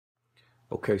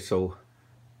Okay, so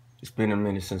it's been a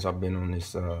minute since I've been on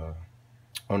this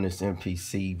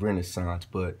MPC Renaissance,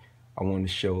 but I want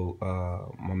to show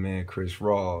my man Chris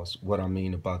Rawls what I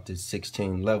mean about this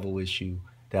 16 level issue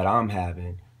that I'm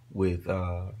having with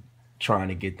trying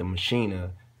to get the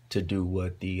Maschine to do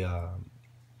what the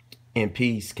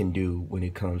MPs can do when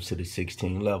it comes to the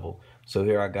 16 level. So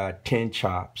here I got 10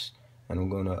 chops, and I'm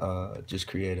gonna just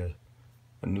create a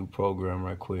new program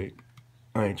right quick.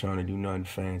 I ain't trying to do nothing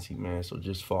fancy, man, so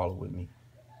just follow with me.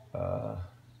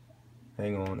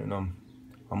 Hang on, and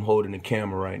I'm holding the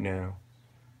camera right now.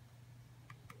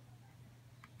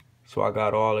 So I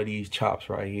got all of these chops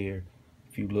right here.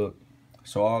 If you look,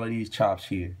 so all of these chops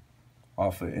here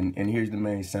off it, and here's the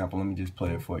main sample. Let me just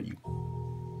play it for you.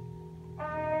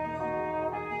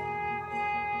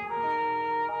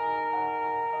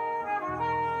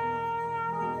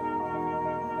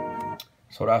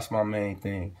 So that's my main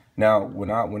thing. Now, when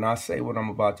I say what I'm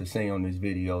about to say on this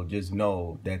video, just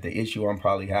know that the issue I'm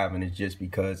probably having is just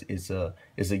because it's a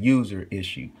user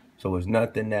issue. So it's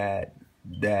nothing that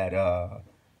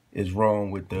is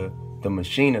wrong with the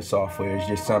Maschine software. It's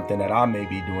just something that I may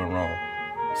be doing wrong.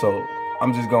 So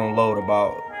I'm just gonna load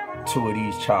about 2 of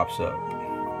these chops up.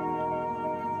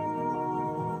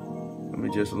 Let me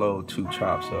just load 2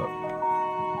 chops up.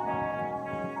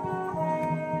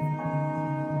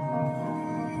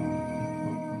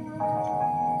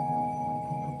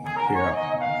 Here.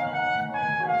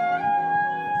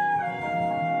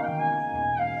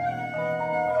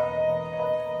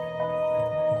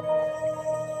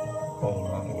 Hold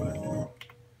on,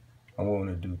 I want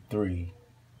to do 3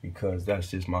 because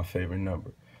that's just my favorite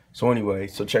number. So anyway,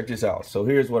 so check this out. So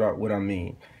here's what I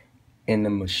mean. In the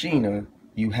Maschine,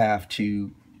 you have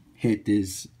to hit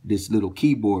this little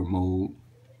keyboard mode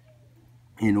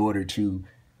in order to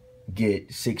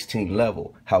get 16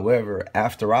 level. However,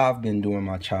 after I've been doing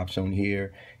my chops on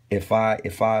here, if I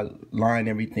line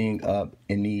everything up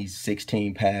in these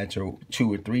 16 pads or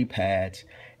 2 or 3 pads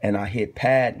and I hit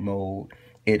pad mode,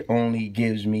 it only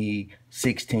gives me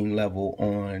 16 level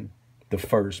on the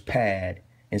first pad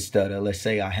instead of, let's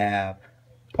say I have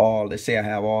all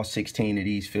 16 of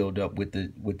these filled up with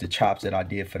the chops that I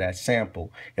did for that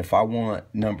sample. If I want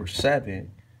number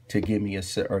 7 to give me a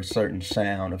certain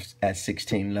sound at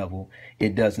 16 level,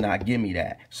 it does not give me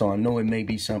that. So I know it may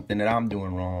be something that I'm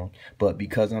doing wrong, but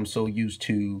because I'm so used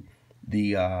to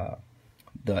the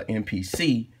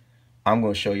MPC, I'm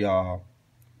gonna show y'all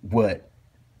what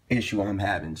issue I'm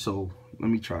having. So let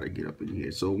me try to get up in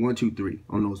here. So 1, 2, 3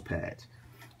 on those pads.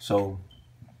 So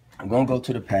I'm gonna go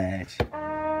to the pads.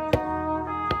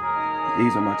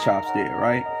 These are my chops there,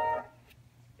 right?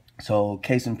 So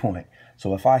case in point.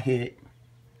 So if I hit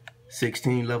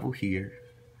 16 level here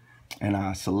and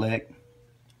I select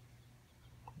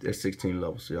that 16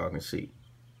 level so y'all can see.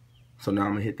 So now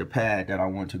I'm gonna hit the pad that I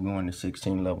want to go into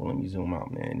 16 level. Let me zoom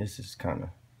out, man. This is kind of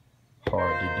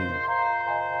hard to do.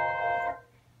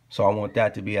 So I want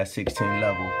that to be at 16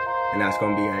 level, and that's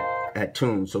gonna be at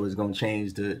tune. So it's gonna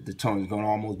change the tone. It's gonna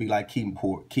almost be like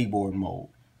keyboard mode.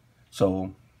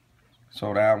 So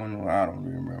that one, I don't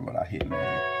really remember what I hit,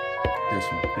 man. This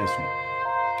one.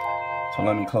 So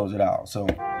let me close it out. So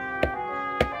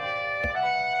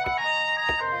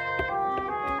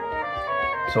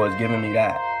it's giving me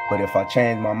that. But if I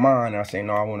change my mind, I say,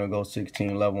 no, I want to go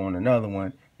 16 level on another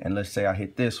one. And let's say I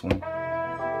hit this one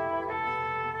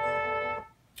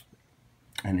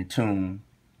and the tune,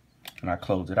 and I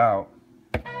close it out.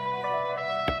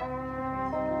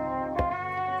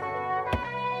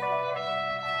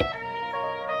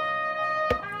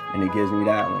 And it gives me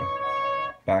that one.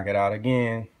 Back it out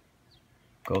again.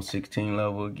 Go 16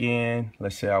 level again.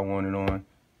 Let's say I want it on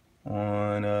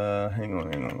hang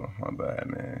on, my bad,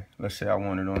 man. Let's say I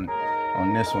want it on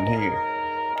this one here.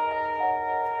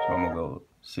 So I'm gonna go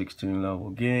 16 level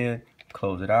again,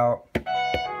 close it out,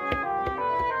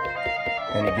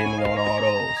 and it gives me on all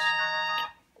those.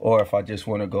 Or if I just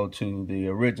want to go to the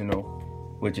original,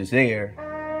 which is there,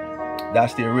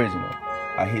 that's the original.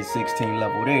 I hit 16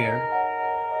 level there,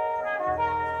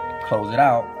 close it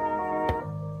out,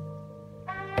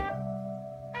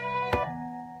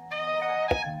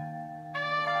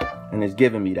 and it's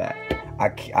giving me that.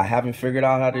 I haven't figured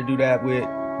out how to do that with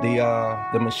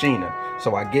the Maschine.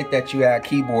 So I get that you add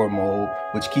keyboard mode,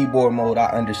 which keyboard mode I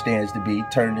understands to be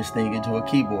turn this thing into a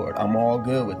keyboard. I'm all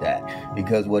good with that,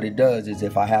 because what it does is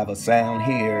if I have a sound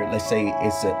here, let's say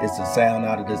it's a sound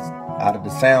out of the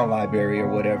sound library or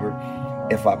whatever,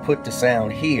 if I put the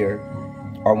sound here,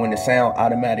 or when the sound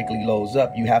automatically loads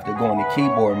up, you have to go into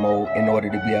keyboard mode in order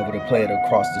to be able to play it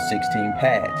across the 16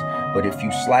 pads. But if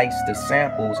you slice the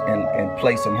samples and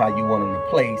place them how you want them to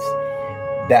place,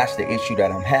 that's the issue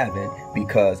that I'm having,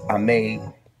 because I may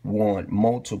want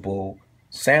multiple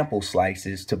sample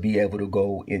slices to be able to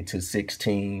go into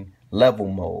 16 level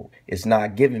mode. It's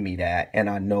not giving me that, and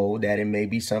I know that it may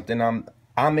be something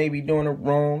I may be doing it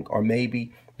wrong, or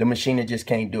maybe the Maschine just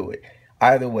can't do it.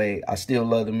 Either way, I still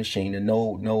love the Maschine, and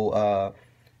no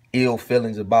ill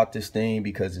feelings about this thing,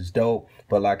 because it's dope.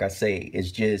 But like I say,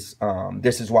 it's just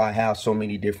this is why I have so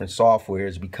many different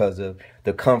softwares, because of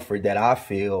the comfort that I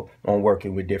feel on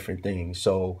working with different things.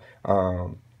 So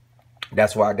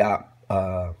that's why I got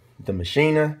the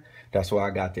Maschine. That's why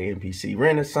I got the MPC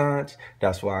Renaissance.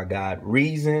 That's why I got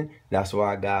Reason. That's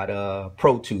why I got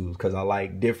Pro Tools, because I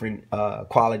like different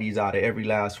qualities out of every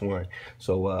last one.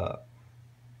 So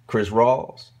Chris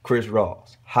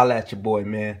Rawls, holla at your boy,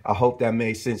 man. I hope that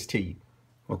made sense to you.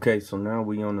 Okay, so now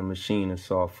we on the Maschine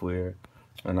software,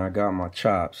 and I got my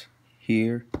chops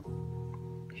here,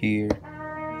 here,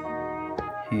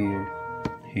 here,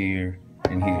 here,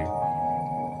 and here.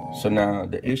 So now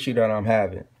the issue that I'm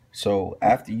having, so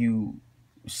after you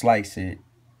slice it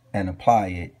and apply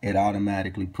it, it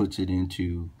automatically puts it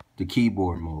into the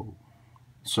keyboard mode.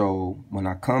 So when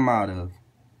I come out of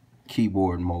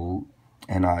keyboard mode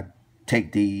and I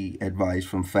take the advice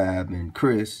from Fab and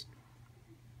Chris,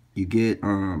 you get,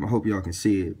 I hope y'all can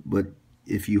see it, but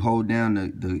if you hold down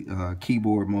the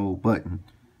keyboard mode button,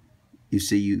 you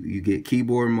see you get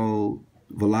keyboard mode,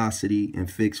 velocity,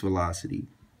 and fixed velocity.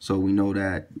 So we know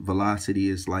that velocity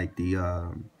is like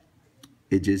the,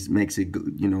 it just makes it,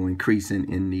 you know, increasing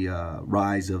in the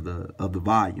rise of the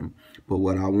volume. But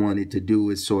what I wanted to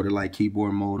do is sort of like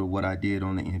keyboard mode, or what I did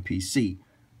on the MPC.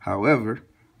 However,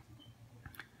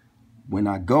 when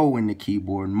I go into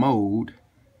keyboard mode,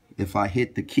 if I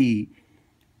hit the key,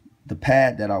 the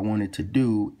pad that I wanted to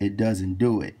do, it doesn't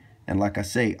do it. And like I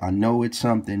say, I know it's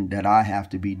something that I have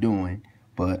to be doing,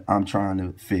 but I'm trying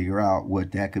to figure out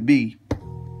what that could be.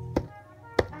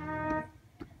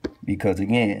 Because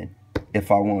again,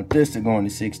 if I want this to go into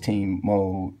 16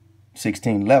 mode,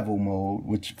 16 level mode,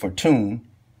 which for tune,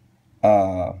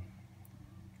 or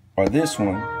this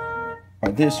one,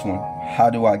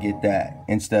 how do I get that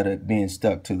instead of being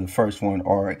stuck to the first one,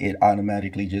 or it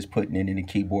automatically just putting it in the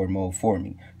keyboard mode for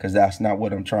me? Because that's not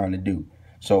what I'm trying to do.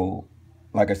 So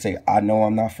like I say, I know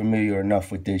I'm not familiar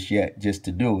enough with this yet just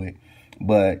to do it,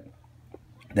 but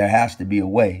there has to be a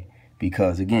way,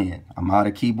 because again, I'm out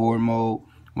of keyboard mode.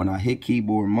 When I hit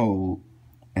keyboard mode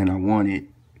and I want it,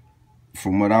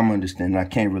 from what I'm understanding, I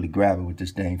can't really grab it with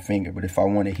this dang finger, but if I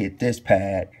want to hit this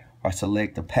pad, or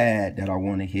select the pad that I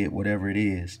want to hit, whatever it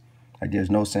is, like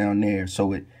there's no sound there.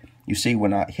 So it, you see,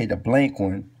 when I hit a blank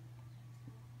one,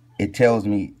 it tells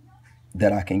me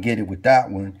that I can get it with that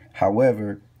one.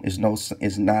 However, it's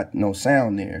not no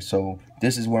sound there. So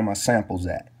this is where my sample's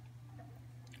at.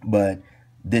 But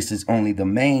this is only the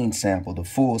main sample, the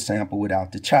full sample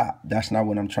without the chop. That's not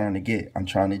what I'm trying to get. I'm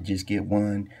trying to just get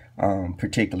one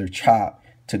particular chop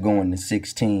to go into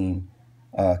 16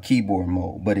 keyboard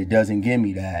mode, but it doesn't give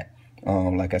me that.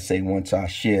 Like I say, once I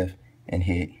shift and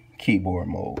hit keyboard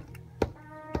mode.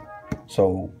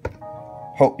 So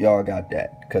hope y'all got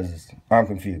that, because I'm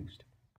confused.